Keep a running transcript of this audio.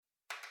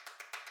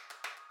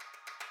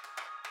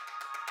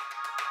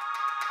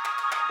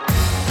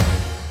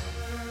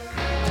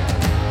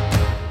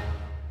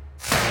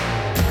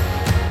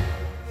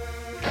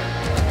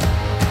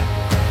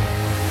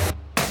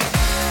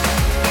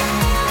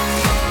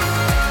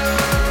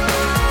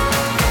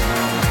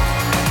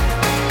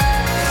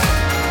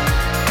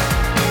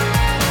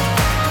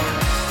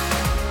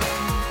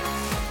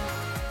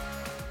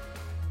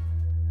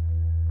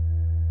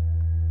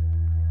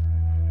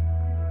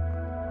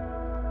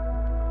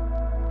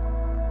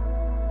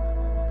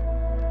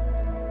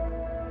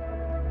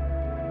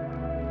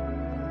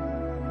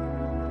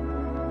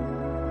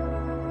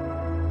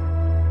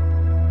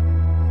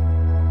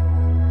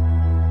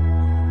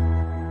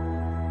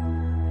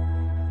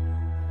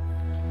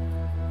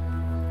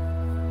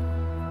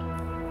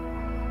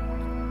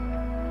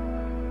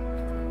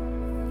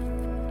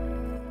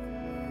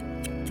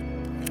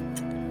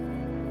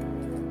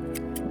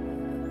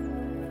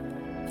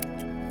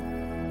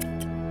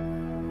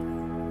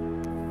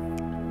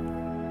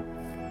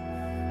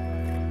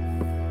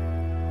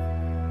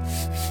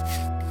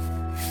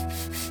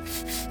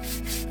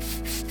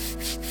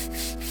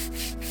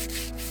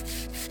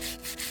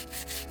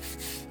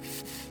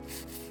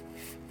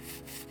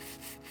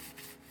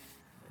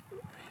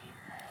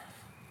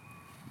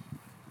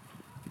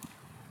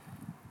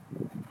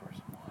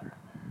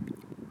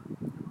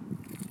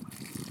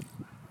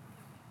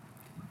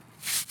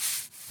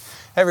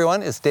Hey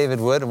everyone, it's David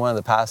Wood. I'm one of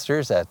the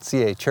pastors at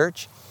CA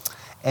Church,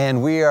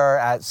 and we are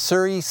at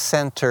Surrey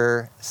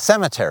Centre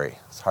Cemetery.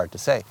 It's hard to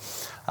say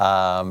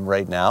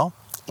right now.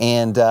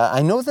 And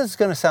I know this is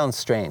going to sound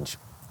strange,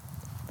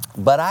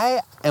 but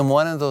I am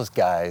one of those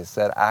guys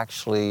that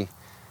actually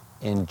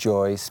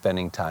enjoy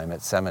spending time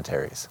at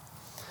cemeteries.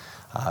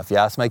 If you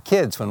ask my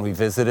kids when we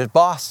visited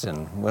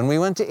Boston, when we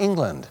went to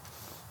England,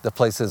 the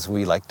places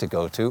we like to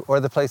go to, or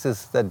the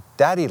places that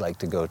Daddy liked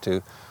to go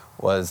to,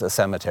 was a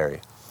cemetery.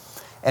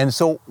 And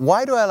so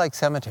why do I like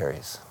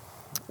cemeteries?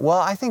 Well,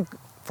 I think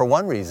for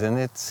one reason,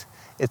 it's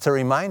a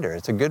reminder.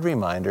 It's a good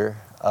reminder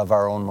of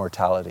our own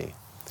mortality.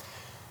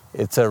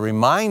 It's a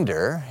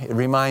reminder, it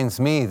reminds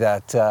me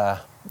that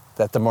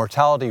the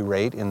mortality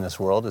rate in this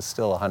world is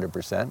still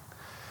 100%.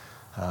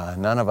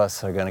 None of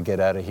us are going to get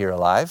out of here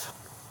alive.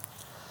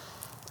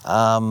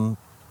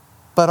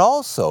 But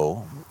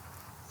also,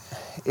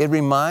 it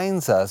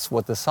reminds us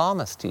what the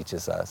psalmist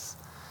teaches us,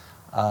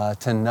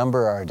 to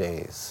number our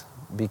days,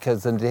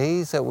 because the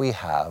days that we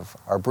have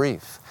are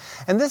brief.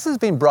 And this has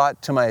been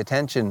brought to my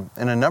attention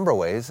in a number of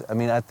ways. I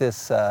mean, at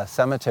this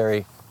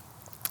cemetery,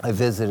 I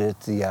visited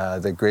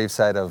the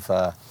gravesite of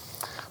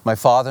my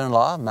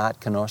father-in-law, Matt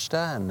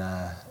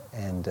Kanoshta,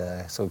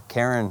 and so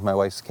Karen, my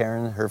wife's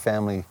Karen, her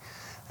family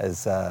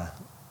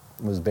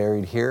was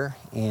buried here.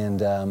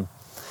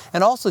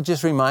 And also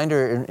just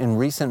reminder, in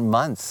recent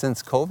months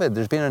since COVID,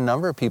 there's been a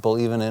number of people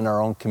even in our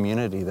own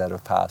community that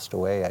have passed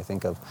away. I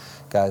think of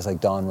guys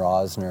like Don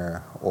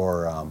Rosner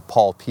or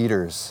Paul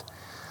Peters,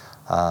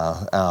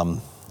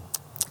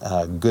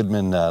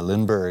 Goodman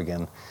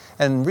Lindbergh,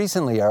 and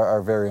recently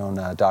our very own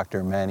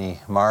Dr. Manny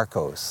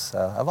Marcos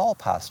have all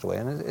passed away.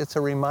 And it's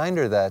a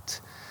reminder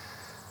that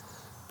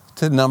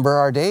to number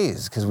our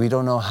days, because we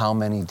don't know how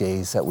many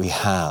days that we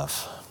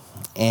have.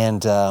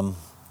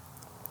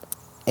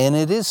 And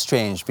it is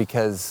strange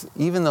because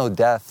even though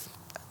death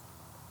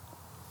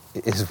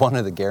is one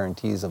of the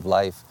guarantees of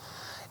life,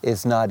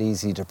 it's not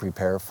easy to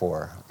prepare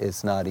for.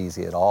 It's not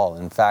easy at all.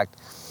 In fact,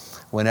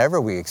 whenever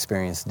we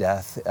experience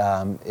death,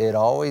 it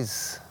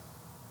always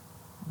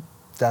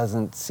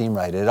doesn't seem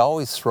right. It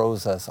always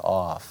throws us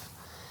off.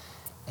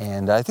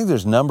 And I think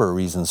there's a number of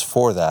reasons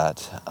for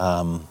that.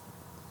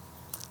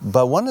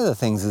 But one of the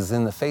things is,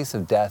 in the face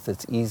of death,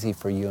 it's easy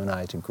for you and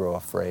I to grow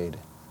afraid.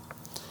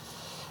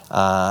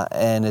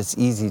 And it's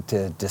easy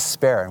to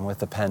despair. And with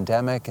the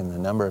pandemic and the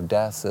number of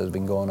deaths that have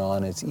been going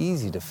on, it's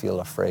easy to feel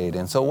afraid.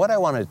 And so what I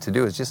wanted to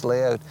do is just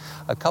lay out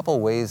a couple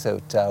ways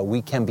that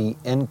we can be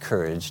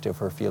encouraged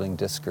if we're feeling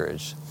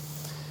discouraged.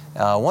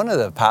 One of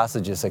the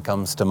passages that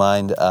comes to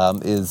mind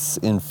is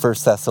in 1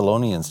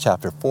 Thessalonians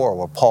chapter 4,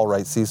 where Paul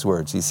writes these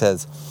words. He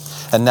says,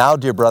 "And now,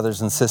 dear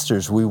brothers and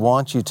sisters, we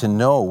want you to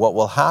know what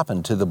will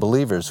happen to the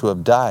believers who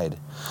have died,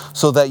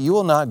 so that you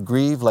will not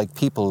grieve like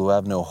people who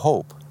have no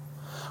hope.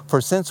 For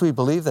since we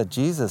believe that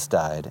Jesus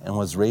died and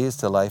was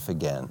raised to life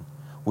again,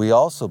 we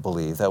also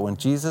believe that when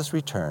Jesus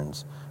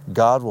returns,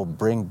 God will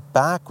bring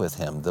back with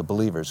him the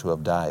believers who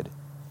have died.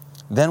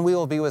 Then we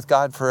will be with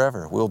God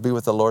forever. We will be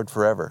with the Lord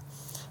forever."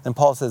 And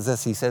Paul says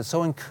this, he says,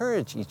 so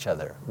encourage each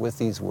other with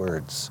these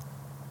words.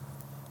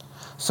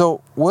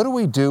 So what do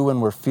we do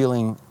when we're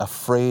feeling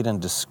afraid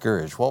and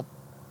discouraged? Well,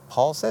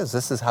 Paul says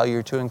this is how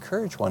you're to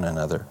encourage one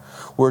another.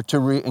 We're to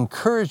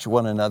encourage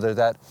one another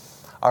that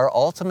our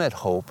ultimate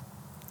hope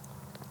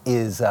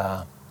is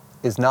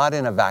not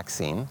in a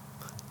vaccine,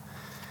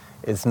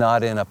 it's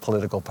not in a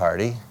political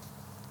party,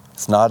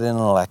 it's not in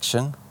an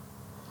election,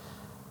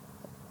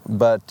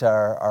 but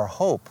our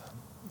hope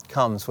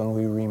comes when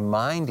we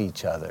remind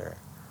each other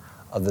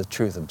of the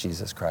truth of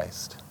Jesus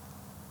Christ.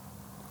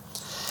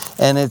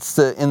 And it's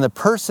in the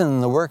person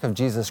and the work of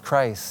Jesus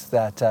Christ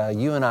that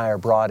you and I are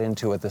brought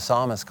into what the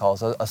psalmist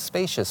calls a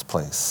spacious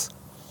place.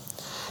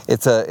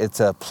 It's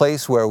a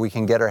place where we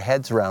can get our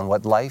heads around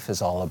what life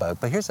is all about.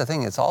 But here's the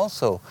thing, it's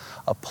also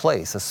a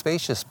place, a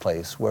spacious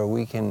place, where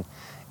we can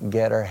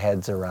get our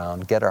heads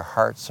around, get our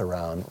hearts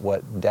around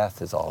what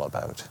death is all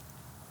about.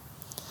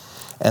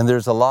 And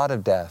there's a lot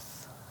of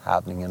death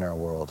happening in our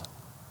world.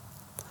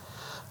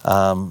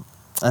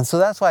 And so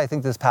that's why I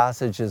think this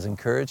passage is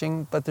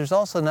encouraging. But there's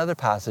also another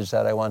passage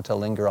that I want to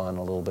linger on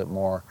a little bit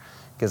more,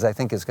 because I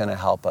think it's going to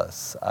help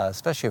us,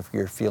 especially if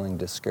you're feeling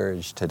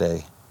discouraged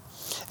today.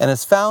 And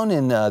it's found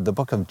in the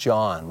book of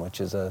John,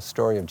 which is a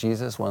story of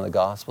Jesus, one of the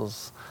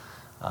Gospels.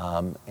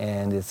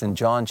 And it's in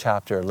John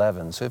chapter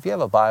 11. So if you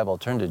have a Bible,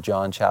 turn to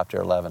John chapter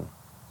 11.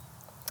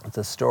 It's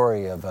a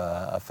story of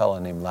a fellow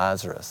named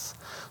Lazarus.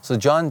 So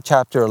John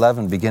chapter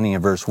 11, beginning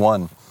in verse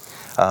 1,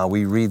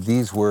 we read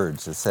these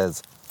words. It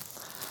says,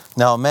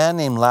 "Now a man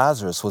named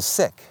Lazarus was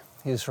sick.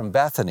 He was from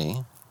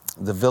Bethany,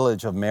 the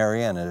village of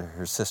Mary and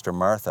her sister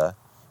Martha.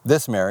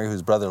 This Mary,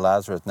 whose brother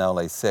Lazarus now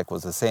lay sick,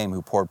 was the same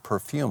who poured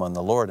perfume on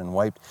the Lord and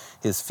wiped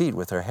his feet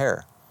with her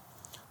hair.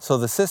 So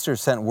the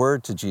sisters sent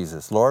word to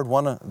Jesus, 'Lord,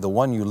 the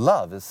one you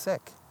love is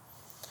sick.'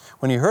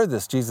 When he heard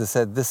this, Jesus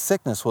said, 'This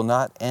sickness will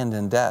not end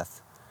in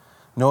death.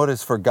 No, it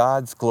is for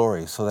God's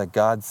glory, so that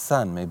God's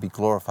Son may be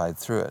glorified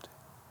through it.'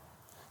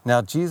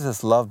 Now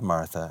Jesus loved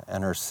Martha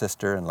and her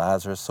sister and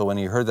Lazarus, so when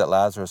he heard that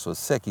Lazarus was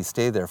sick, he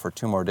stayed there for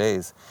 2 more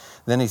days.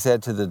 Then he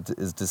said to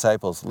his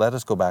disciples, "Let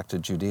us go back to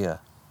Judea."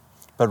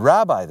 "But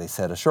Rabbi," they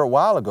said, "a short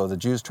while ago the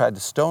Jews tried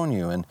to stone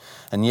you,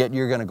 and yet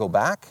you're going to go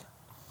back?"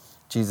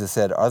 Jesus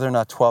said, "Are there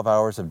not 12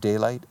 hours of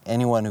daylight?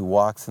 Anyone who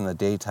walks in the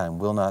daytime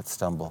will not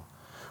stumble,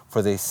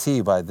 for they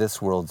see by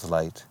this world's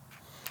light.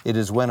 It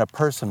is when a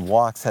person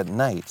walks at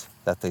night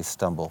that they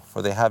stumble,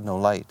 for they have no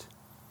light."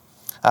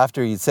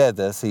 After he said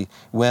this, he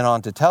went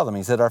on to tell them,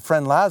 he said, "Our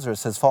friend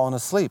Lazarus has fallen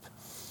asleep,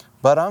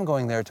 but I'm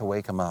going there to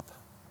wake him up."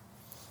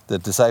 The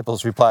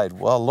disciples replied,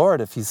 "Well,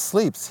 Lord, if he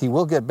sleeps, he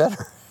will get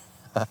better."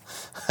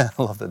 I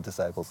love the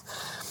disciples.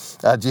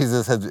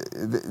 Jesus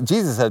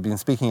had been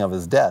speaking of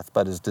his death,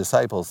 but his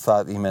disciples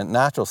thought he meant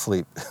natural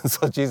sleep.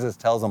 So Jesus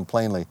tells them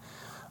plainly,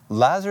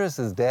 "Lazarus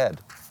is dead.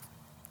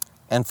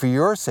 And for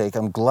your sake,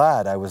 I'm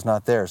glad I was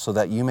not there, so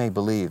that you may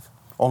believe.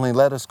 Only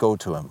let us go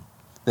to him."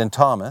 Then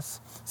Thomas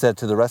said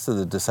to the rest of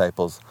the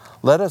disciples,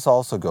 "Let us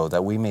also go,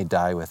 that we may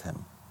die with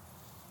him."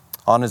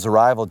 On his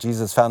arrival,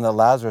 Jesus found that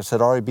Lazarus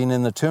had already been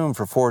in the tomb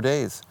for 4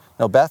 days.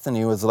 Now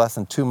Bethany was less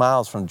than 2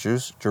 miles from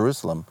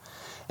Jerusalem,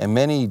 and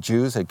many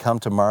Jews had come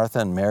to Martha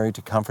and Mary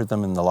to comfort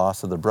them in the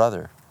loss of their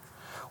brother.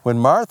 When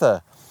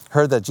Martha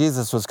heard that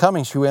Jesus was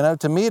coming, she went out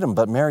to meet him,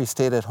 but Mary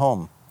stayed at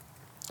home.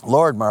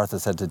 "Lord," Martha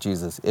said to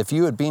Jesus, "if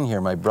you had been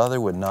here, my brother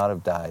would not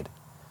have died.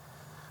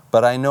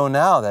 But I know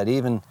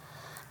even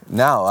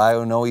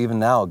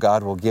now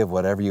God will give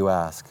whatever you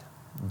ask."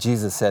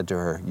 Jesus said to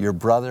her, "Your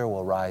brother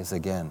will rise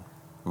again."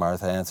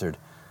 Martha answered,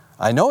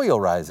 "I know he'll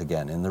rise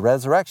again in the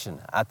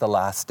resurrection at the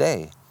last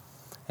day."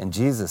 And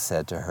Jesus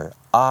said to her,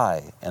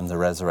 "I am the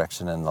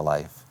resurrection and the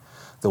life.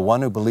 The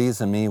one who believes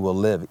in me will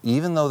live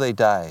even though they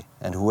die,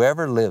 and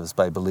whoever lives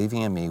by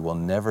believing in me will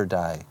never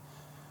die.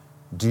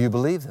 Do you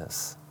believe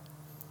this?"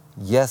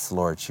 "Yes,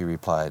 Lord," she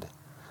replied.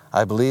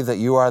 "I believe that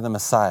you are the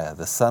Messiah,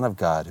 the Son of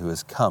God, who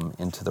has come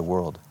into the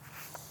world."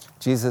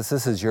 Jesus,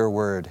 this is your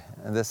word,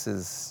 and this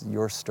is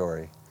your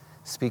story.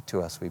 Speak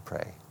to us, we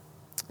pray.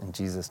 In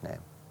Jesus'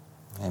 name,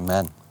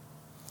 amen.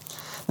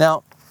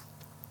 Now,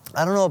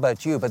 I don't know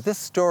about you, but this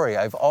story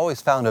I've always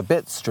found a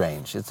bit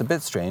strange. It's a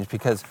bit strange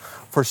because,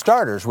 for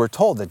starters, we're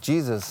told that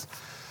Jesus,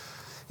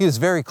 he was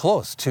very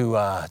close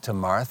to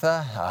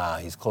Martha,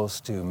 he's close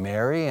to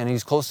Mary, and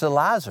he's close to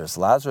Lazarus.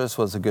 Lazarus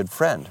was a good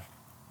friend.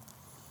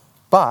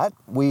 But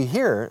we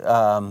hear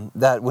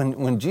that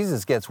when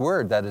Jesus gets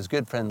word that his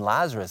good friend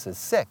Lazarus is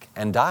sick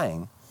and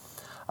dying,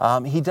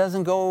 he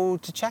doesn't go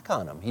to check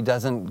on him. He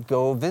doesn't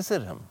go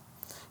visit him.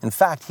 In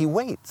fact, he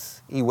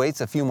waits. He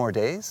waits a few more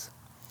days.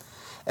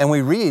 And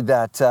we read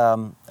that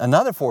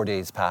another 4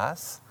 days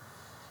pass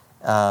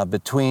by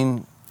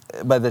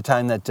the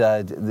time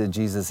that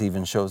Jesus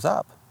even shows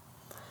up.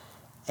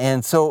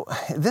 And so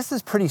this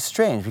is pretty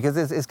strange because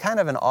it's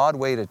kind of an odd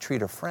way to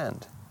treat a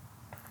friend.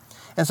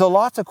 And so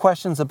lots of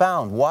questions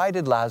abound. Why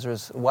did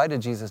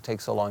Jesus take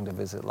so long to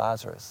visit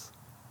Lazarus?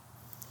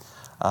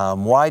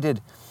 Why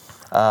did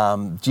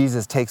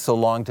Jesus take so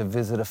long to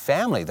visit a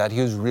family that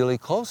he was really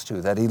close to,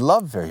 that he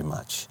loved very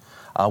much?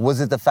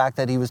 Was it the fact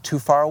that he was too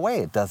far away?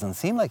 It doesn't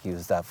seem like he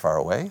was that far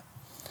away.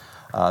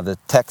 The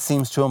text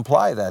seems to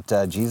imply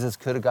that Jesus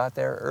could have got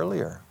there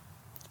earlier.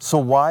 So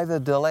why the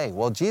delay?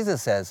 Well,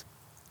 Jesus says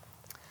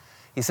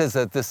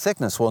that this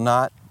sickness will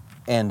not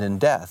end in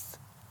death.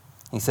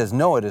 He says,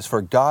 no, it is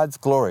for God's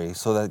glory,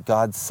 so that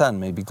God's Son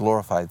may be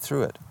glorified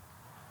through it.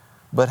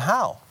 But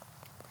how?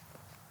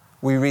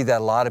 We read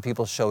that a lot of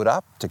people showed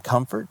up to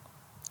comfort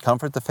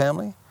the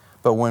family.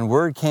 But when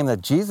word came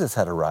that Jesus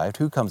had arrived,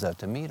 who comes out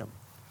to meet him?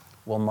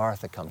 Well,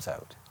 Martha comes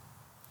out.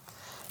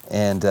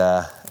 And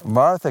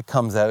Martha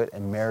comes out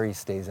and Mary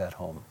stays at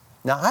home.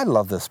 Now, I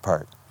love this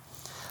part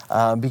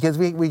because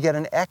we get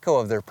an echo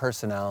of their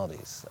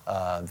personalities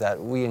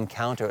that we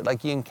encounter.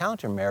 Like you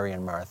encounter Mary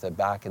and Martha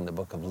back in the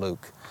book of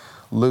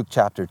Luke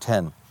chapter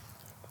 10.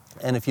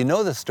 And if you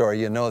know the story,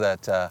 you know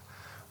that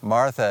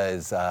Martha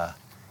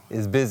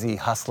is busy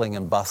hustling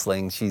and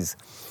bustling. She's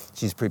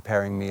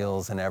preparing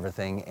meals and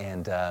everything.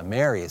 And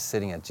Mary is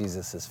sitting at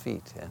Jesus'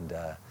 feet. And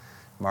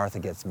Martha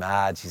gets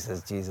mad. She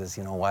says, "Jesus,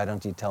 why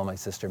don't you tell my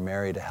sister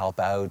Mary to help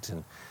out?"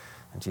 And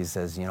she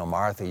says,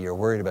 "Martha, you're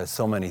worried about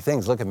so many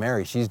things. Look at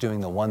Mary. She's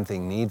doing the one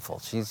thing needful.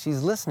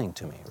 She's listening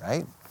to me,"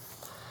 right?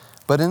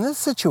 But in this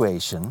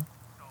situation,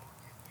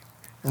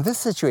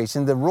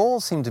 the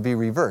roles seem to be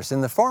reversed.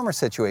 In the former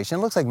situation,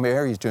 it looks like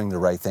Mary's doing the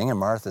right thing and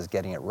Martha's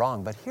getting it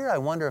wrong. But here I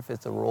wonder if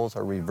the roles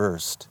are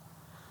reversed.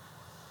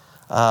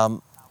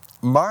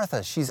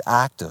 Martha, she's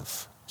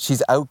active.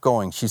 She's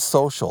outgoing. She's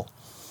social.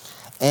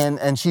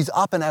 And she's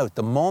up and out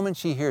the moment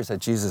she hears that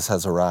Jesus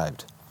has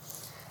arrived.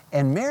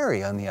 And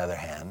Mary, on the other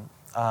hand,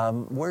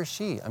 where's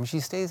she? I mean, she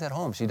stays at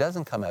home. She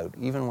doesn't come out,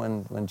 even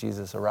when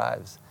Jesus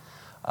arrives.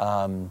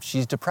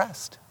 She's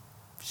depressed.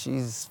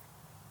 She's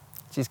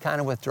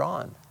kind of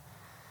withdrawn.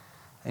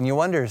 And you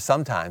wonder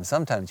sometimes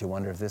you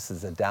wonder if this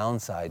is a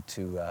downside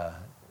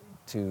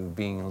to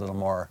being a little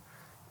more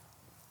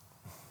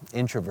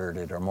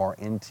introverted or more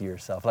into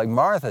yourself. Like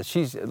Martha,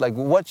 she's like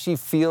what she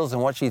feels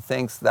and what she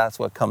thinks, that's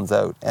what comes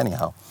out.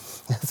 Anyhow,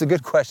 it's a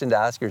good question to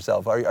ask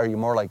yourself. Are you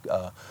more like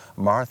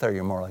Martha or are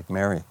you more like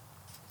Mary?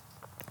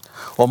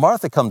 Well,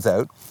 Martha comes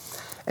out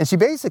and she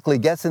basically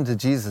gets into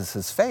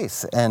Jesus'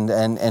 face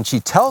and she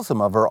tells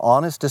him of her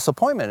honest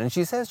disappointment. And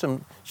she says to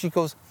him, she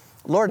goes,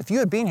 Lord, if you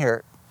had been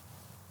here,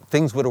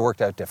 things would have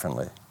worked out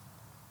differently.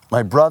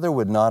 My brother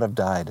would not have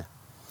died.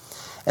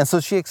 And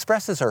so she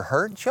expresses her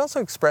hurt. She also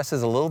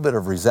expresses a little bit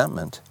of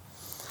resentment,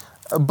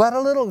 but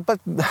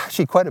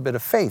actually quite a bit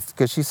of faith,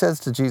 because she says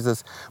to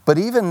Jesus, but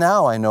even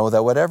now I know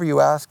that whatever you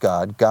ask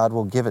God, God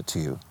will give it to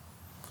you.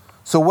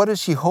 So what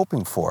is she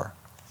hoping for?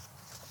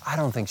 I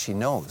don't think she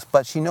knows,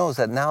 but she knows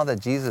that now that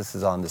Jesus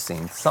is on the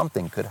scene,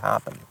 something could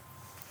happen.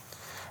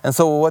 And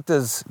so what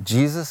does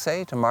Jesus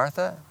say to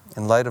Martha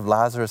in light of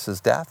Lazarus'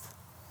 death?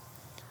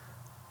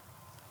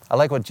 I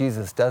like what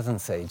Jesus doesn't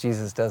say.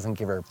 Jesus doesn't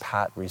give her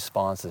pat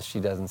responses. She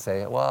doesn't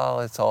say, well,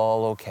 it's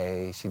all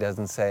okay. She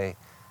doesn't say,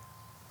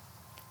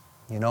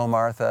 you know,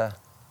 Martha,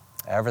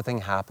 everything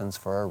happens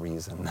for a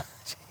reason.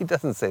 He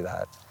doesn't say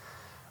that.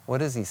 What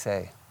does he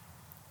say?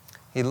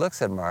 He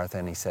looks at Martha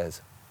and he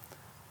says,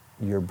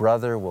 your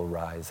brother will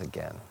rise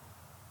again.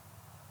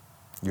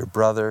 Your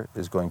brother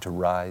is going to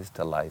rise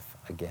to life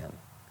again.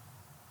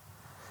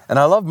 And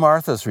I love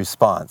Martha's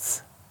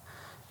response.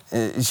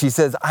 She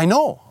says, I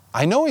know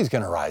he's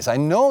going to rise. I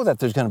know that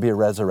there's going to be a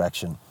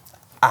resurrection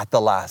at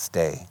the last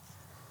day.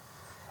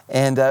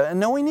 And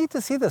no, we need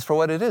to see this for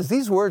what it is.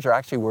 These words are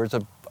actually words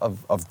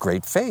of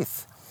great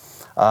faith.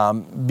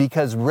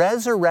 Because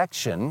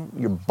resurrection,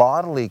 your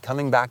bodily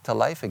coming back to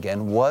life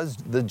again, was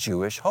the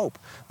Jewish hope.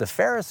 The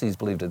Pharisees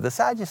believed it. The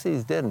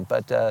Sadducees didn't.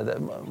 But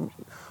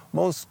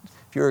most,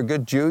 if you're a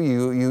good Jew,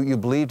 you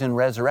believed in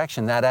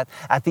resurrection, that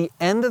at the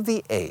end of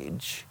the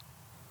age,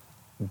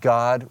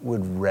 God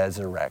would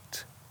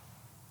resurrect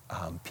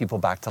people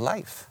back to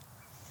life.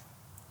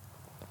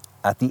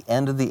 At the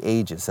end of the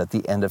ages, at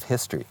the end of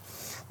history.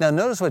 Now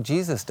notice what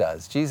Jesus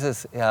does.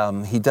 Jesus,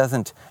 he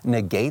doesn't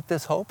negate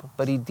this hope,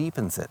 but he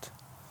deepens it.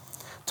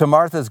 To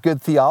Martha's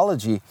good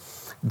theology,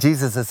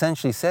 Jesus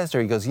essentially says to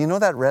her, he goes, you know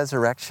that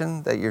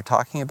resurrection that you're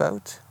talking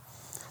about?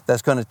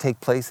 That's going to take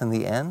place in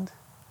the end?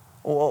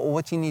 Well,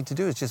 what you need to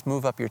do is just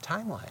move up your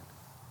timeline.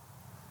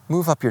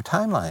 Move up your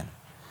timeline.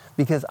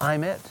 Because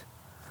I'm it.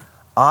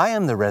 I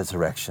am the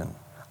resurrection.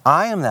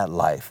 I am that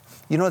life.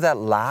 You know that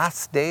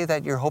last day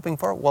that you're hoping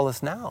for? Well,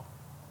 it's now.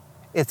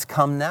 It's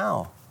come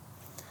now.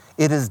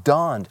 It has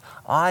dawned.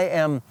 I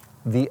am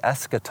the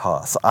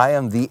eschatos. I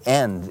am the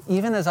end,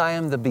 even as I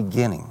am the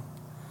beginning.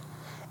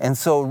 And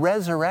so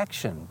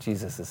resurrection,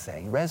 Jesus is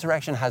saying,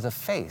 resurrection has a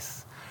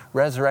face.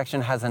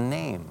 Resurrection has a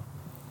name.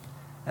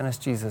 And it's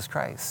Jesus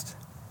Christ.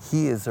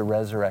 He is the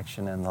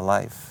resurrection and the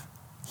life,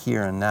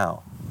 here and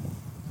now.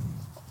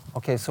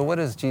 Okay, so what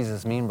does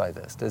Jesus mean by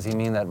this? Does he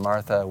mean that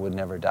Martha would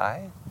never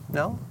die?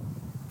 No,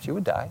 she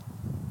would die.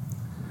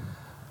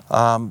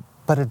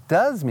 But it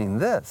does mean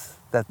this,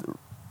 that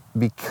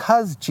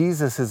because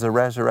Jesus is the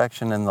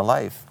resurrection and the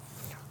life,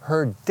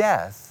 her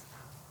death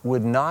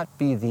would not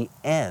be the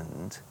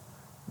end,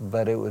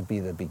 but it would be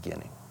the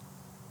beginning.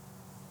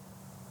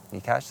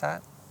 You catch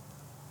that?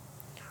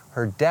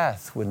 Her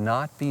death would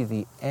not be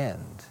the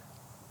end,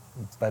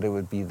 but it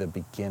would be the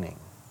beginning.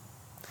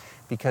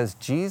 Because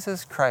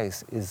Jesus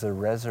Christ is the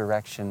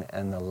resurrection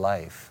and the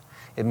life,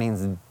 it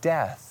means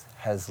death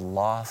has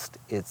lost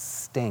its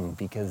sting,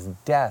 because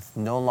death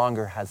no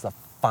longer has a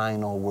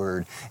final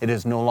word. It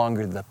is no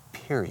longer the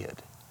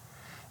period.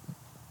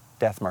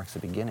 Death marks the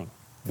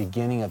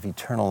beginning of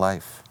eternal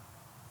life.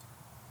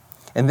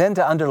 And then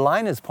to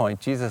underline his point,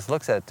 Jesus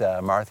looks at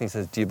Martha and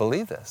says, do you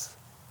believe this?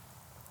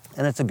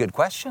 And it's a good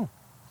question.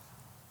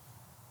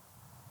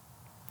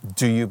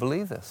 Do you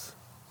believe this?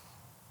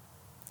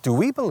 Do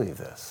we believe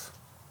this?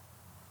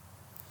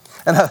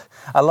 And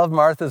I love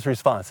Martha's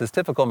response. It's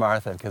typical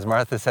Martha, because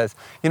Martha says,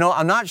 you know,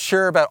 I'm not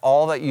sure about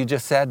all that you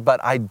just said,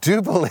 but I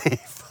do believe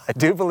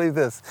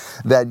this,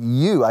 that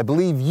I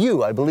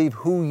believe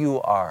who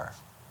you are,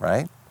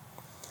 right?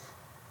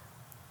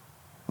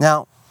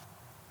 Now,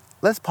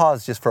 let's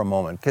pause just for a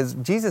moment, because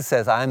Jesus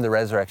says, I am the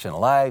resurrection and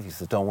life. He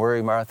says, don't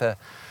worry, Martha,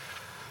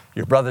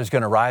 your brother's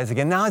going to rise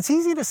again. Now, it's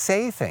easy to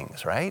say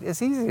things, right?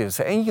 It's easy to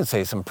say, and you can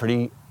say some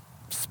pretty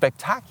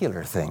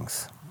spectacular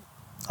things.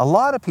 A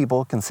lot of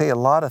people can say a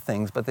lot of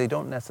things, but they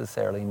don't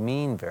necessarily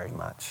mean very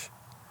much.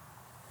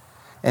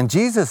 And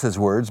Jesus'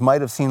 words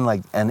might have seemed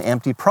like an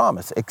empty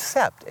promise,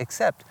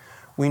 except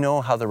we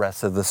know how the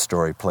rest of the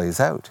story plays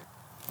out.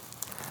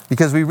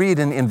 Because we read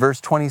in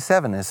verse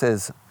 27, it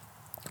says,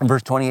 in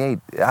verse 28,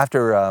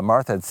 after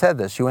Martha had said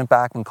this, she went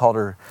back and called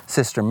her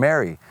sister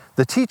Mary.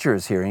 The teacher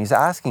is here and he's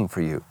asking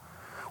for you.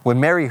 When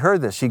Mary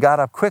heard this, she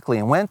got up quickly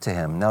and went to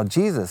him. Now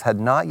Jesus had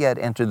not yet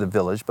entered the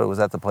village, but was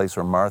at the place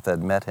where Martha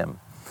had met him.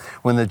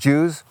 When the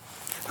Jews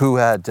who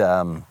had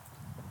been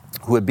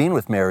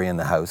with Mary in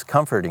the house,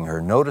 comforting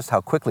her, noticed how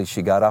quickly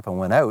she got up and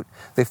went out,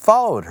 they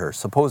followed her,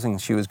 supposing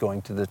she was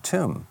going to the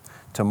tomb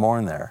to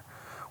mourn there.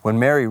 When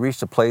Mary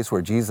reached a place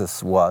where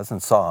Jesus was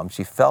and saw him,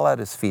 she fell at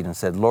his feet and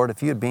said, "Lord,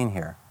 if you had been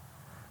here,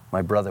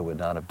 my brother would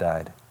not have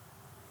died."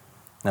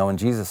 Now when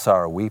Jesus saw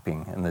her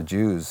weeping, and the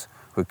Jews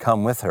who had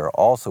come with her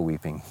also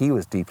weeping, he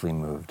was deeply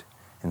moved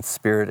in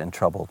spirit and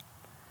troubled.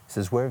 He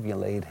says, "Where have you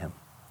laid him?"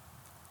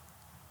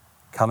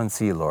 "Come and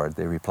see, Lord,"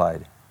 they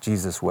replied.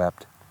 Jesus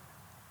wept.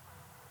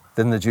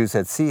 Then the Jews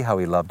said, "See how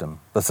he loved him."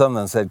 But some of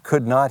them said,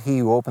 "Could not he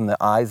who opened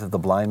the eyes of the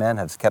blind man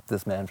have kept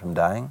this man from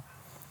dying?"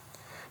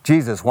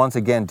 Jesus, once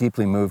again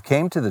deeply moved,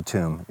 came to the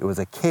tomb. It was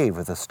a cave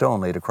with a stone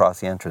laid across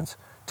the entrance.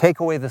 "Take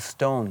away the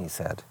stone," he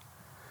said.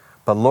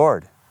 "But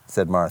Lord,"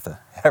 said Martha,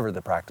 ever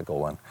the practical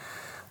one,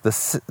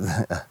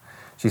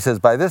 she says,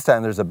 "by this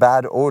time there's a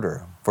bad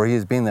odor, for he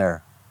has been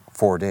there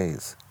 4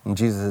 days." And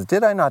Jesus says,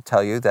 "Did I not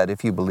tell you that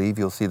if you believe,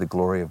 you'll see the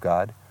glory of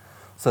God?"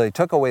 So they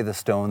took away the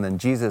stone. Then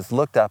Jesus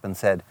looked up and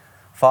said,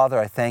 "Father,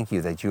 I thank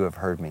you that you have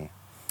heard me.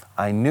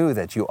 I knew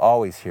that you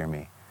always hear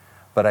me.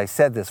 But I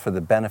said this for the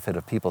benefit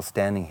of people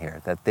standing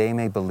here, that they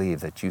may believe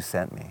that you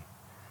sent me."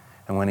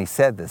 And when he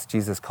said this,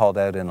 Jesus called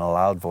out in a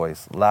loud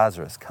voice,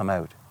 "Lazarus, come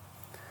out."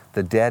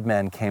 The dead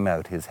man came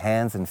out, his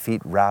hands and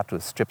feet wrapped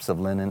with strips of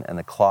linen and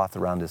a cloth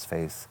around his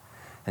face.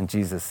 And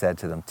Jesus said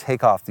to them,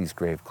 "Take off these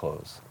grave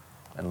clothes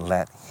and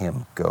let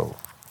him go."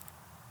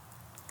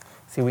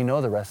 See, we know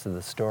the rest of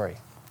the story.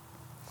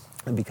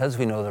 And because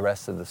we know the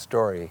rest of the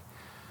story,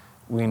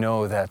 we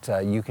know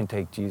that you can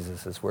take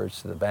Jesus'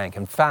 words to the bank.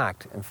 In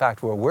fact,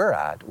 where we're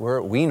at,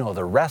 we know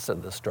the rest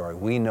of the story.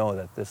 We know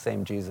that this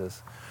same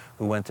Jesus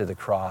who went to the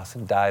cross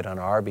and died on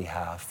our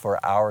behalf for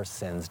our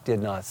sins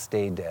did not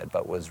stay dead,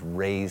 but was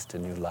raised to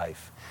new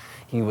life.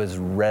 He was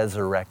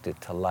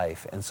resurrected to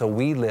life. And so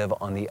we live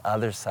on the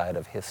other side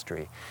of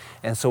history.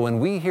 And so when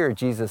we hear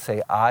Jesus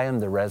say, "I am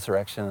the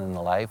resurrection and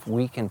the life,"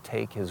 we can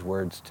take his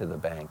words to the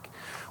bank.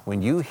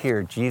 When you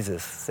hear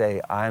Jesus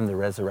say, "I am the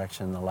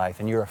resurrection and the life,"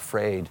 and you're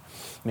afraid,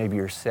 maybe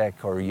you're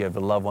sick or you have a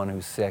loved one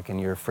who's sick and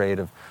you're afraid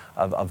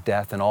of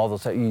death and all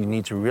those, you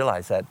need to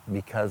realize that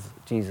because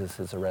Jesus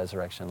is the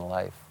resurrection and the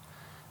life,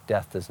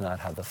 death does not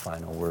have the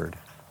final word.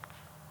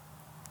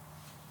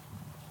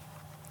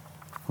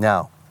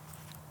 Now,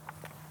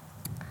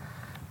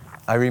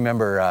 I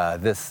remember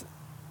this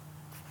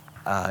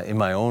in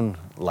my own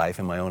life,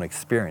 in my own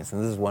experience,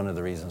 and this is one of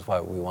the reasons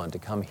why we wanted to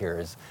come here,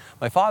 is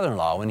my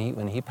father-in-law,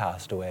 when he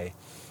passed away,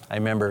 I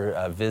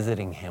remember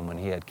visiting him when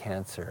he had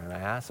cancer, and I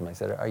asked him, I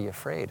said, "Are you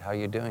afraid? How are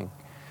you doing?"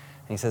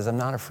 And he says, "I'm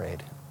not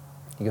afraid."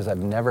 He goes, "I've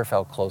never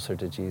felt closer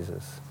to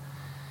Jesus."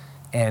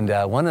 And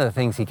one of the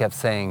things he kept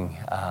saying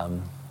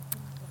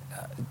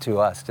to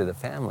us, to the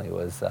family,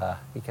 was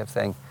he kept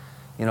saying,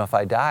 "You know, if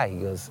I die," he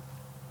goes,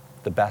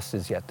 "the best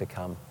is yet to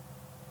come.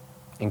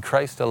 In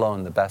Christ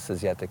alone, the best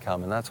is yet to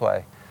come." And that's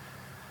why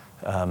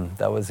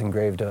that was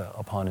engraved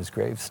upon his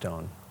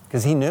gravestone.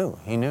 Because he knew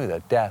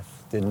that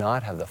death did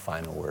not have the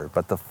final word,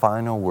 but the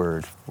final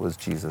word was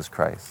Jesus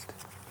Christ.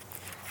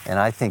 And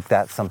I think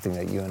that's something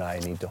that you and I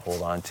need to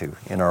hold on to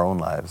in our own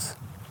lives.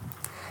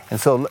 And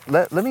so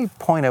let me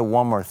point out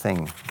one more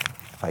thing,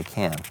 if I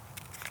can.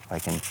 If I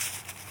can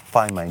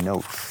find my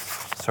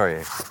notes.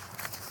 Sorry.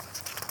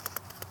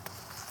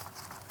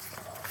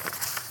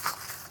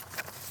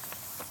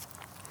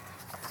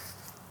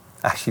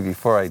 Actually,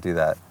 before I do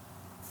that,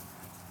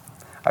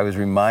 I was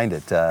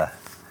reminded,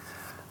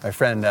 my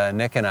friend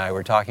Nick and I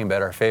were talking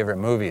about our favorite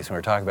movies, and we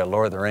were talking about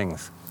Lord of the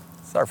Rings.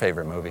 It's our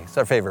favorite movie. It's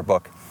our favorite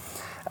book.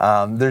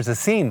 There's a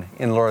scene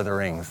in Lord of the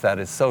Rings that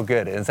is so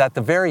good. It's at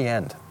the very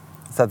end.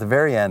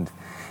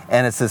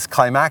 And it's this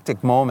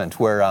climactic moment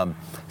where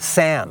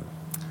Sam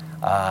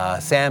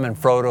and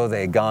Frodo,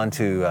 they had gone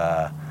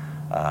to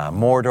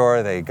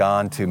Mordor, they had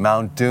gone to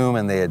Mount Doom,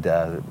 and they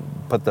had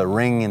put the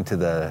ring into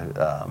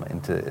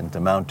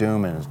Mount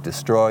Doom, and it was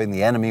destroyed, and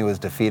the enemy was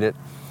defeated.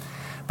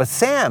 But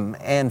Sam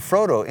and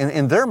Frodo,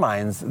 in their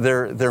minds,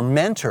 their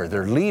mentor,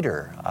 their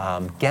leader,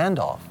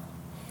 Gandalf,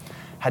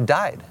 had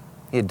died.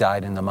 He had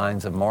died in the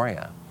mines of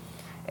Moria.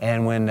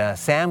 And when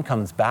Sam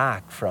comes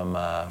back from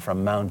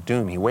Mount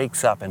Doom, he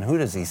wakes up, and who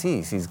does he see?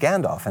 He sees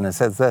Gandalf, and it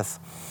says this.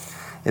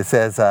 It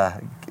says,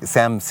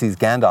 Sam sees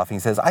Gandalf, and he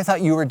says, "I thought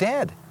you were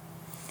dead."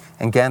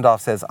 And Gandalf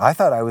says, "I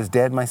thought I was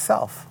dead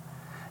myself."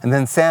 And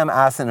then Sam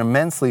asks an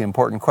immensely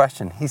important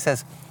question. He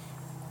says,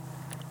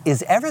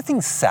 "Is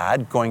everything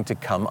sad going to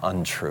come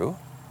untrue?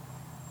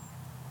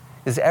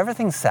 Is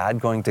everything sad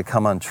going to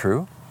come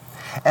untrue?"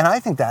 And I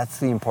think that's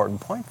the important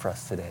point for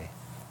us today,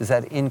 is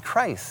that in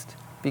Christ,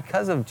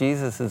 because of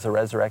Jesus'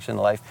 resurrection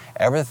life,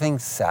 everything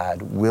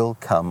sad will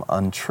come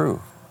untrue.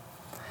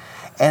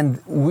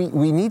 And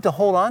we need to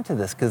hold on to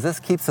this, because this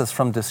keeps us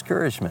from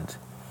discouragement.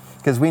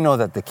 Because we know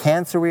that the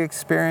cancer we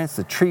experience,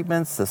 the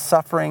treatments, the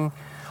suffering,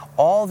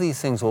 all these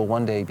things will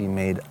one day be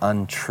made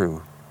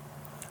untrue.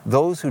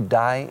 Those who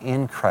die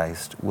in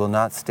Christ will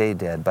not stay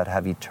dead, but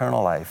have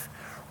eternal life,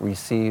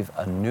 receive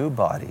a new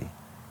body.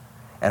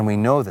 And we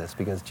know this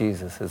because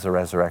Jesus is the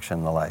resurrection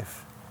and the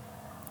life.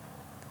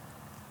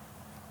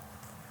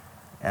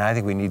 And I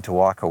think we need to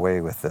walk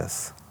away with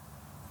this,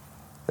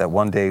 that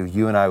one day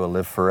you and I will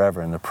live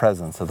forever in the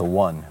presence of the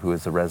one who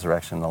is the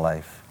resurrection and the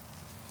life.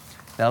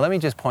 Now let me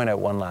just point out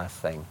one last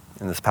thing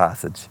in this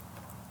passage.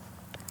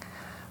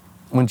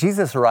 When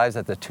Jesus arrives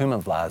at the tomb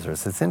of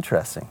Lazarus, it's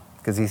interesting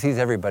because he sees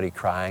everybody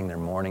crying, they're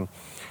mourning.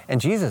 And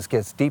Jesus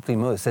gets deeply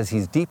moved. It says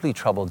he's deeply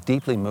troubled,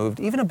 deeply moved,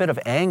 even a bit of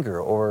anger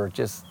or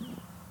just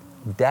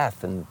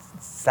death and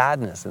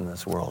sadness in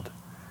this world.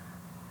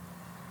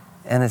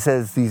 And it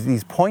says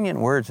these poignant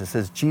words, it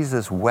says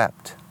Jesus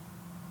wept.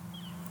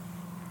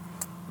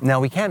 Now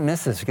we can't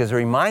miss this because it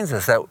reminds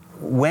us that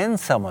when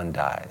someone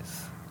dies,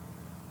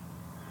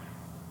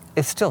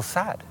 it's still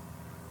sad.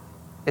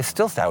 It's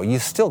still sad. You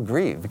still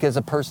grieve because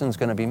a person's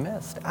going to be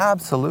missed.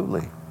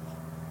 Absolutely.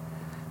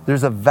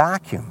 There's a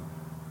vacuum.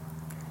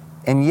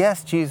 And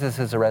yes, Jesus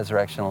is a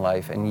resurrection of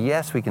life. And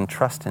yes, we can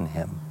trust in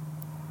him.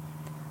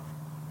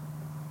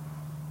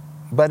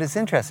 But it's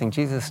interesting,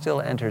 Jesus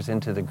still enters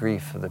into the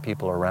grief of the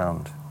people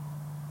around.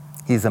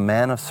 He's a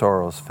man of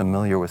sorrows,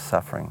 familiar with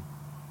suffering.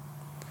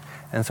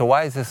 And so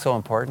why is this so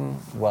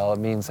important? Well, it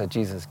means that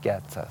Jesus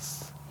gets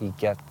us.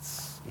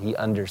 He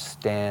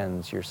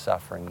understands your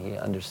suffering. He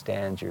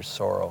understands your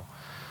sorrow.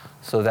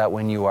 So that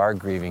when you are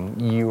grieving,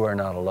 you are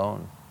not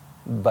alone.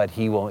 But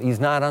he's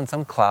not on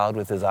some cloud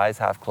with his eyes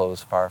half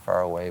closed, far,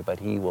 far away, but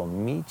he will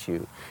meet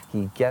you.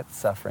 He gets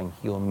suffering.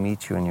 He will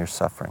meet you in your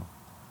suffering.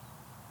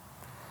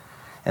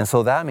 And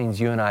so that means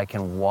you and I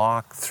can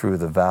walk through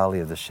the valley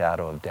of the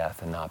shadow of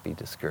death and not be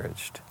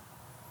discouraged.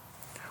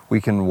 We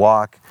can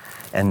walk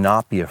and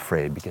not be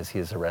afraid because he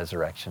is a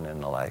resurrection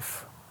and a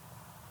life.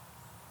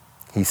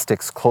 He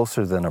sticks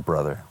closer than a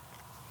brother.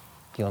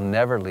 He'll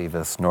never leave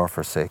us nor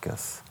forsake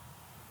us.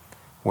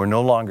 We're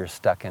no longer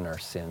stuck in our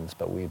sins,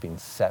 but we've been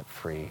set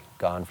free,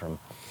 gone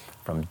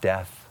from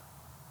death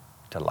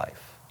to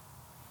life.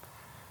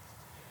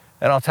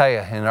 And I'll tell you,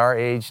 in our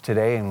age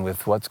today and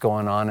with what's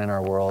going on in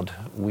our world,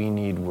 we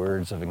need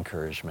words of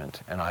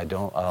encouragement. And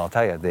I'll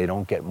tell you, they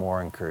don't get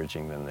more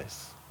encouraging than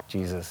this.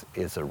 Jesus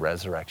is the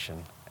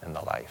resurrection and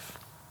the life.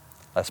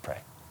 Let's pray.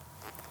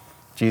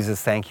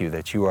 Jesus, thank you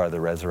that you are the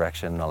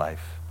resurrection and the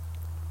life.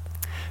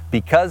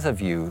 Because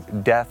of you,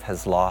 death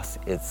has lost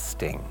its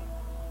sting.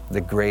 The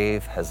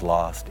grave has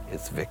lost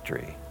its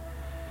victory.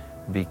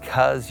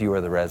 Because you are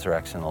the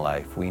resurrection and the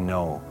life, we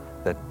know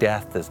that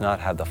death does not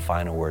have the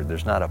final word.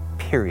 There's not a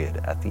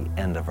period at the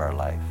end of our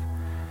life.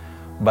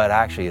 But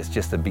actually, it's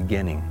just the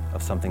beginning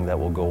of something that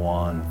will go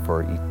on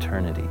for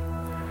eternity,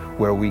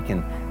 where we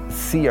can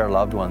see our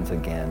loved ones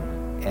again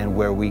and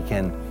where we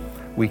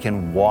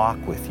can walk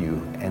with you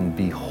and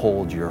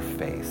behold your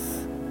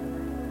face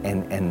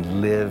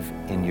and live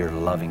in your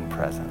loving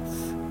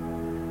presence.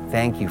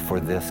 Thank you for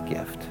this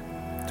gift.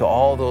 To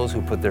all those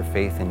who put their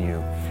faith in you.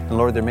 And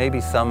Lord, there may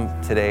be some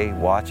today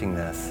watching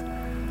this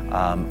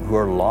who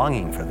are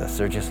longing for this.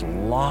 They're just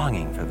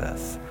longing for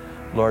this.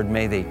 Lord,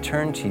 may they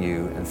turn to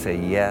you and say,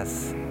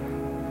 yes,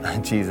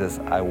 Jesus,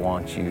 I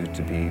want you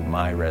to be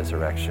my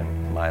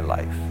resurrection, my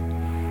life.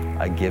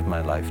 I give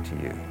my life to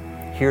you.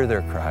 Hear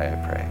their cry, I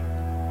pray.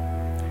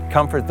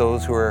 Comfort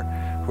those who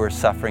are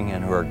suffering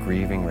and who are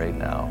grieving right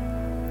now.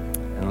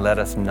 And let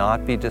us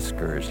not be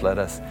discouraged. Let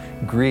us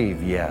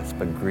grieve, yes,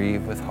 but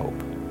grieve with hope.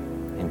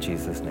 In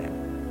Jesus' name,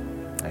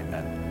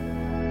 amen.